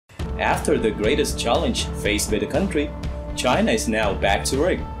After the greatest challenge faced by the country, China is now back to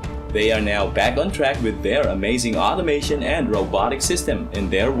work. They are now back on track with their amazing automation and robotic system in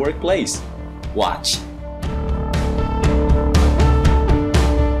their workplace. Watch!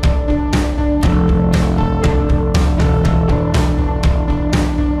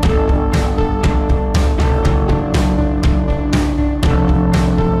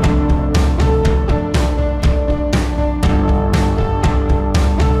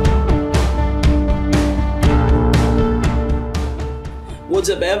 What's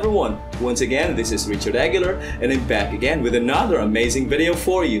up everyone? Once again, this is Richard Aguilar and I'm back again with another amazing video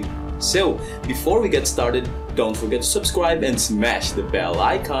for you. So, before we get started, don't forget to subscribe and smash the bell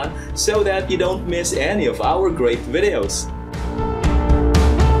icon so that you don't miss any of our great videos.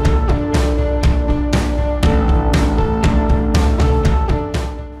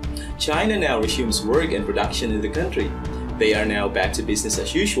 China now resumes work and production in the country. They are now back to business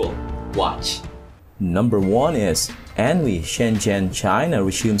as usual. Watch! Number 1 is Anhui, Shenzhen, China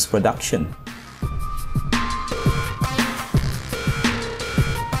resumes production.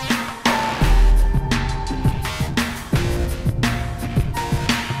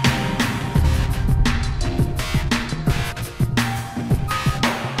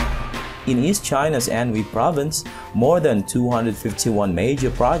 In East China's Anhui province, more than 251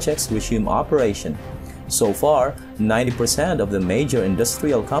 major projects resume operation. So far, 90% of the major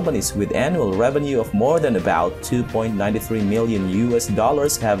industrial companies with annual revenue of more than about $2.93 million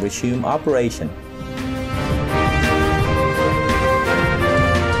have resumed operation.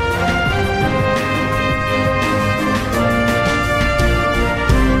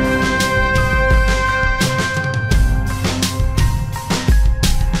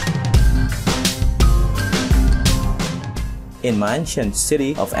 In Manshan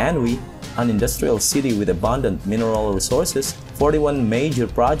city of Anhui, an industrial city with abundant mineral resources, 41 major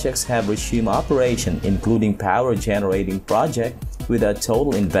projects have resumed operation, including power generating project with a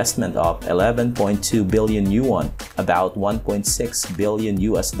total investment of 11.2 billion yuan, about $1.6 billion.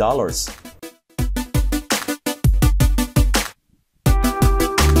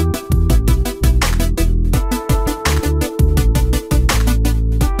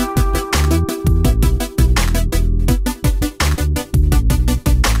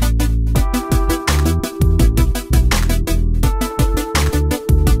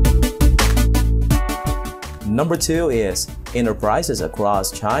 Number 2 is enterprises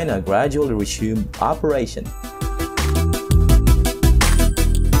across China gradually resume operation.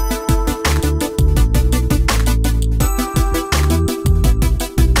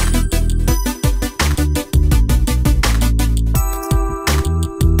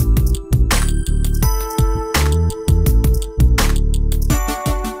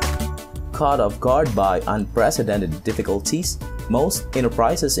 Caught off guard by unprecedented difficulties, most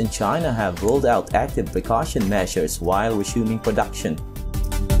enterprises in China have rolled out active precaution measures while resuming production.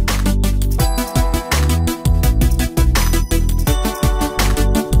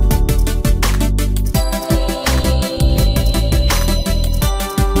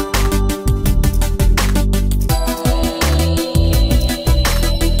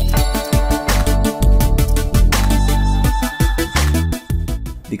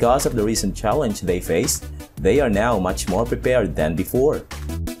 Because of the recent challenge they faced, they are now much more prepared than before.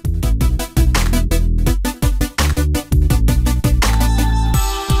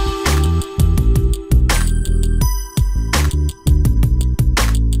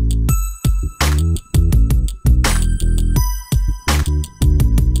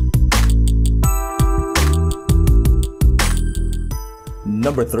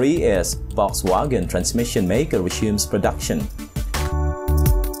 Number 3 is Volkswagen transmission maker resumes production.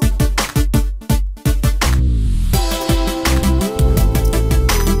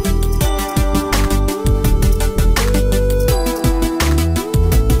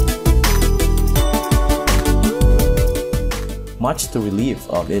 Much to relief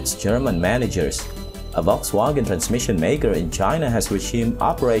of its German managers, a Volkswagen transmission maker in China has resumed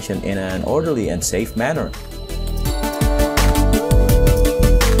operation in an orderly and safe manner.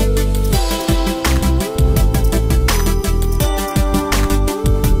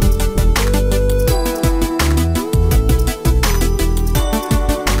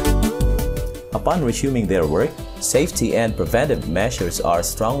 Upon resuming their work, safety and preventive measures are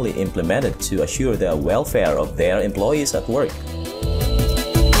strongly implemented to assure the welfare of their employees at work.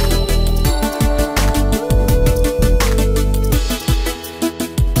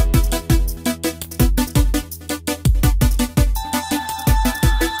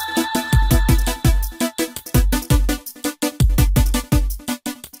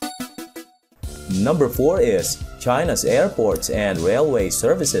 Number 4 is China's airports and railway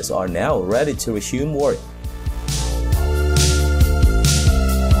services are now ready to resume work.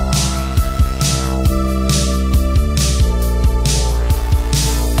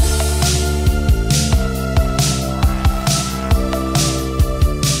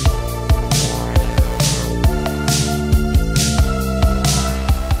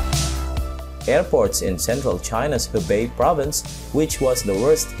 Airports in central China's Hebei province, which was the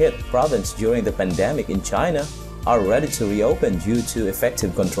worst-hit province during the pandemic in China, are ready to reopen due to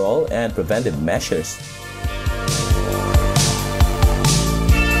effective control and preventive measures.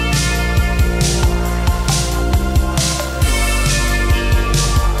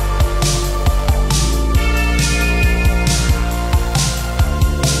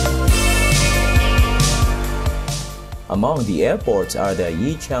 Among the airports are the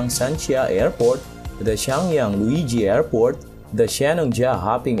Yichang Sanxia Airport, the Xiangyang Luigi Airport, the Shanongjia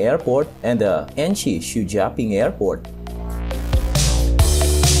Hoping Airport, and the Enchi Shujiaping Airport.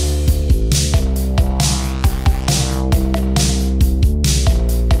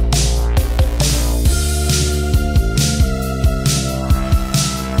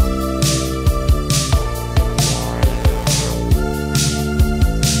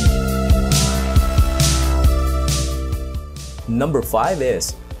 Number 5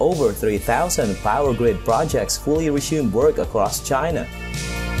 is over 3,000 power grid projects fully resume work across China.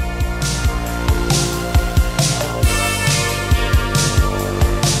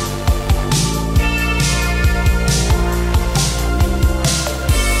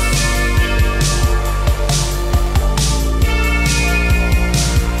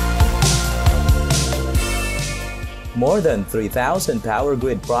 More than 3,000 power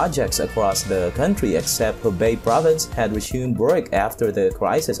grid projects across the country except Hebei province had resumed work after the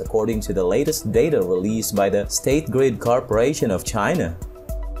crisis, according to the latest data released by the State Grid Corporation of China.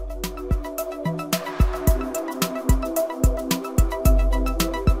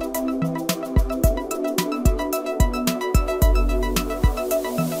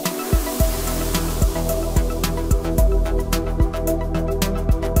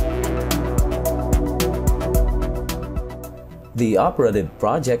 The operative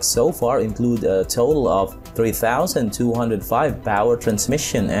projects so far include a total of 3,205 power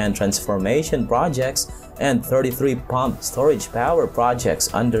transmission and transformation projects and 33 pump storage power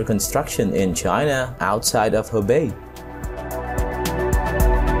projects under construction in China outside of Hebei.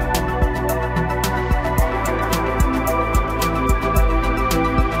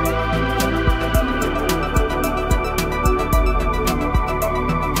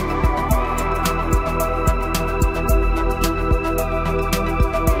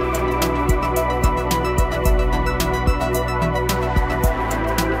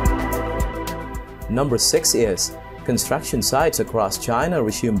 Number 6 is construction sites across China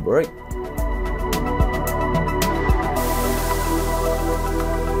resume work.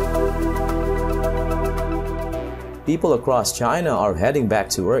 People across China are heading back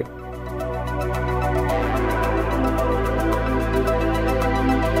to work.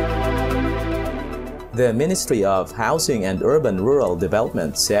 The Ministry of Housing and Urban-Rural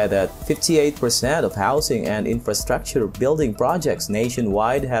Development said that 58% of housing and infrastructure building projects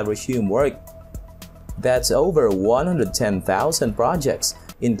nationwide have resumed work. That's over 110,000 projects,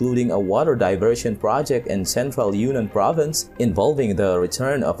 including a water diversion project in Central Yunnan Province involving the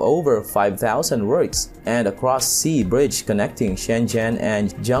return of over 5,000 works, and a cross-sea bridge connecting Shenzhen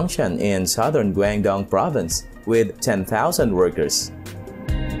and Jiangshan in southern Guangdong Province with 10,000 workers.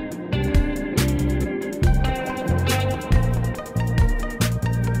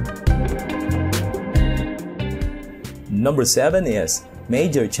 Number 7 is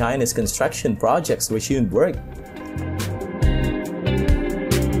major Chinese construction projects resumed work.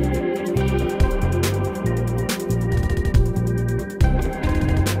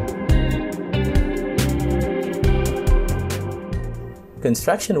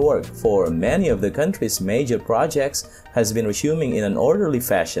 Construction work for many of the country's major projects has been resuming in an orderly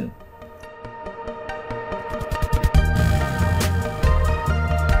fashion.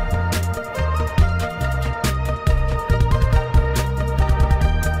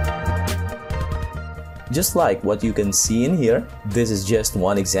 Just like what you can see in here, this is just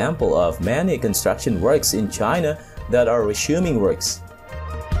one example of many construction works in China that are resuming works.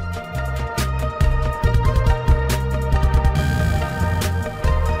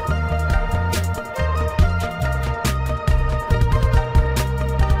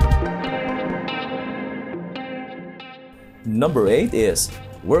 Number 8 is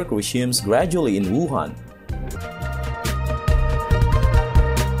work resumes gradually in Wuhan.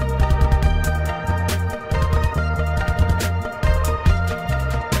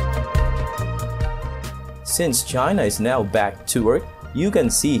 Since China is now back to work, you can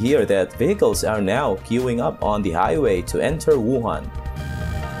see here that vehicles are now queuing up on the highway to enter Wuhan.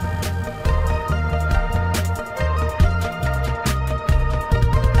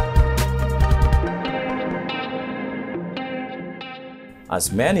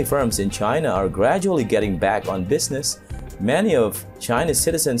 As many firms in China are gradually getting back on business, many of China's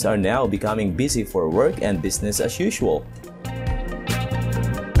citizens are now becoming busy for work and business as usual.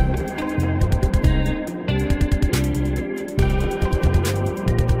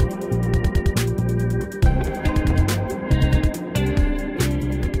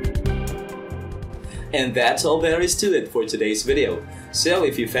 And that's all there is to it for today's video. So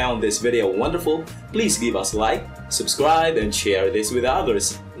if you found this video wonderful, please give us a like, subscribe, and share this with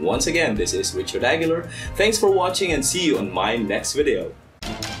others. Once again, this is Richard Aguilar. Thanks for watching and see you on my next video.